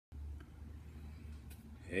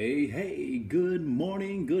Hey, hey, good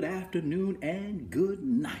morning, good afternoon, and good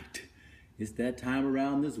night. It's that time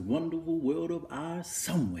around this wonderful world of ours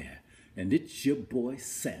somewhere. And it's your boy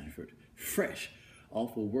Sanford, fresh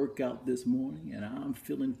off a workout this morning, and I'm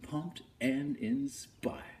feeling pumped and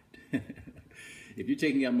inspired. If you're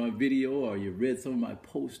checking out my video or you read some of my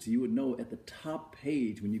posts, you would know at the top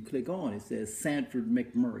page when you click on it says Sanford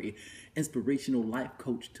McMurray, Inspirational Life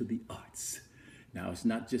Coach to the Arts. Now, it's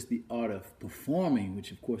not just the art of performing,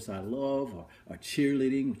 which of course I love, or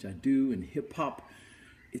cheerleading, which I do, and hip hop.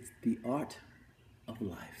 It's the art of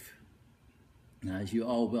life. Now, as you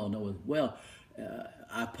all well know as well,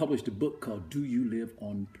 I published a book called Do You Live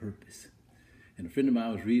on Purpose? And a friend of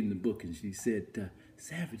mine was reading the book and she said,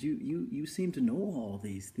 Sanford, you seem to know all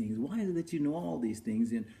these things. Why is it that you know all these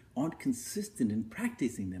things and aren't consistent in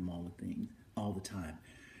practicing them all the time?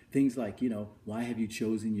 Things like, why have you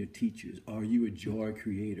chosen your teachers? Are you a joy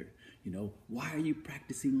creator? Why are you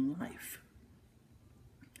practicing life?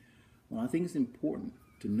 Well, I think it's important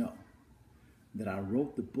to know that I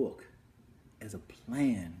wrote the book as a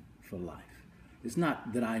plan for life. It's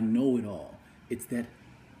not that I know it all. It's that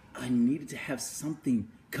I needed to have something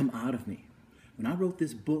come out of me. When I wrote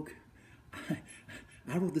this book,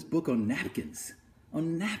 I wrote this book on napkins.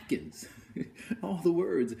 On napkins. All the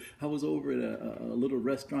words. I was over at a little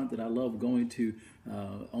restaurant that I love going to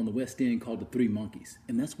on the West End called the Three Monkeys.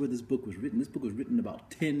 And that's where this book was written. This book was written in about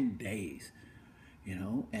 10 days.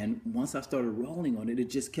 And once I started rolling on it, it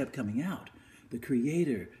just kept coming out. The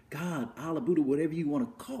Creator, God, Allah, Buddha, whatever you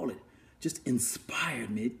want to call it, just inspired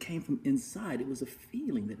me. It came from inside. It was a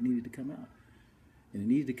feeling that needed to come out. And it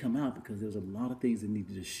needed to come out because there was a lot of things that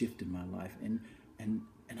needed to shift in my life. And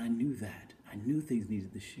I knew that. I knew things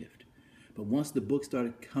needed to shift. But once the book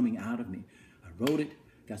started coming out of me, I wrote it,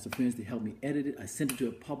 got some friends to help me edit it. I sent it to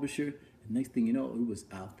a publisher. And next thing you know, it was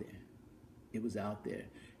out there. It was out there.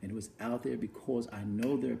 And it was out there because I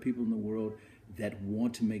know there are people in the world that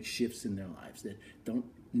want to make shifts in their lives, that don't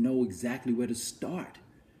know exactly where to start.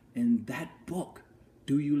 And that book,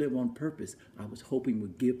 Do You Live on Purpose, I was hoping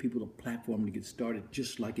would give people a platform to get started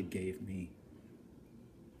just like it gave me.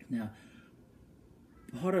 Now,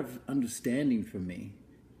 part of understanding for me,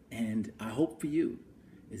 and I hope for you,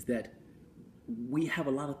 is that we have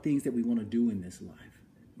a lot of things that we want to do in this life,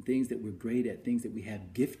 things that we're great at, things that we have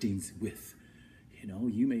giftings with.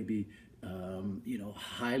 You may be,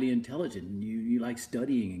 highly intelligent, and you like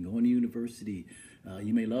studying and going to university.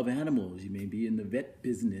 You may love animals. You may be in the vet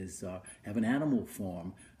business or have an animal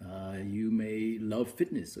farm. You may love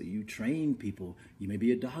fitness, so you train people. You may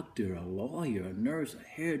be a doctor, a lawyer, a nurse, a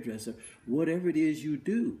hairdresser, whatever it is you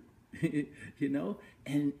do,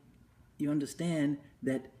 and you understand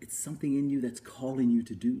that it's something in you that's calling you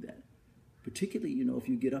to do that. Particularly, if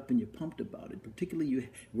you get up and you're pumped about it, particularly you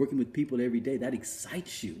working with people every day, that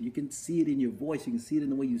excites you. You can see it in your voice. You can see it in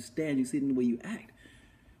the way you stand. You see it in the way you act.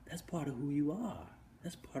 That's part of who you are.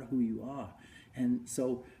 That's part of who you are. And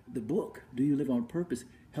so the book, Do You Live on Purpose,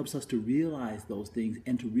 helps us to realize those things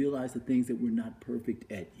and to realize the things that we're not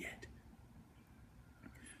perfect at yet.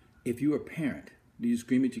 If you're a parent, do you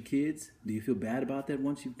scream at your kids? Do you feel bad about that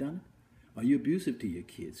once you've done it? Are you abusive to your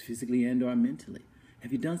kids, physically and or mentally?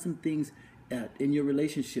 Have you done some things in your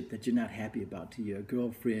relationship that you're not happy about to your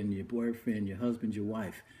girlfriend, your boyfriend, your husband, your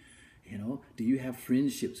wife? Do you have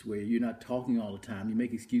friendships where you're not talking all the time? You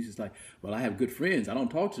make excuses like, well, I have good friends. I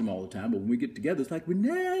don't talk to them all the time, but when we get together, it's like we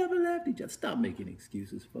never left each other. Stop making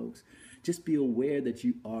excuses, folks. Just be aware that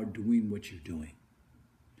you are doing what you're doing.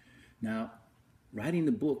 Now, writing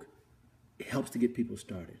the book helps to get people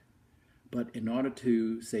started. But in order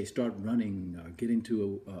to, say, start running or get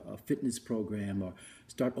into a fitness program or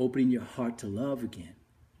start opening your heart to love again,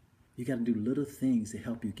 you got to do little things to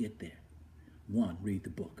help you get there. One, read the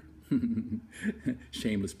book.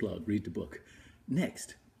 Shameless plug, read the book.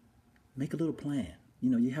 Next, make a little plan.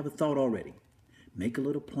 You have a thought already. Make a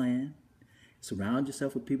little plan. Surround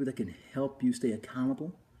yourself with people that can help you stay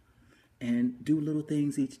accountable and do little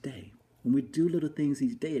things each day. When we do little things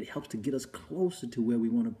each day, it helps to get us closer to where we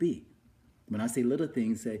want to be. When I say little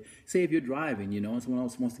things, say if you're driving, and someone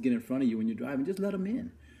else wants to get in front of you when you're driving, just let them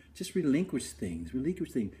in. Just relinquish things,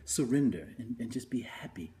 surrender, and just be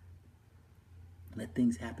happy. Let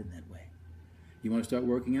things happen that way. You want to start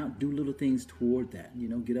working out? Do little things toward that.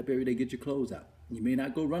 Get up every day, get your clothes out. You may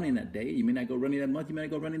not go running that day. You may not go running that month. You may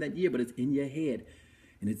not go running that year, but it's in your head,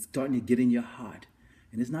 and it's starting to get in your heart.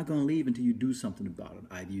 And it's not going to leave until you do something about it.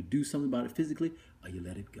 Either you do something about it physically, or you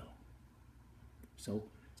let it go. So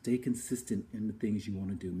stay consistent in the things you want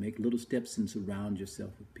to do. Make little steps and surround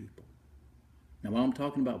yourself with people. Now, while I'm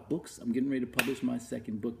talking about books, I'm getting ready to publish my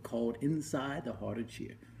second book called Inside the Heart of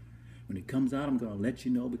Cheer. When it comes out, I'm going to let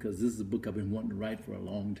you know, because this is a book I've been wanting to write for a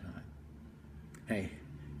long time. Hey,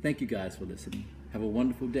 thank you guys for listening. Have a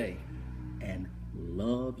wonderful day, and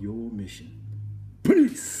love your mission.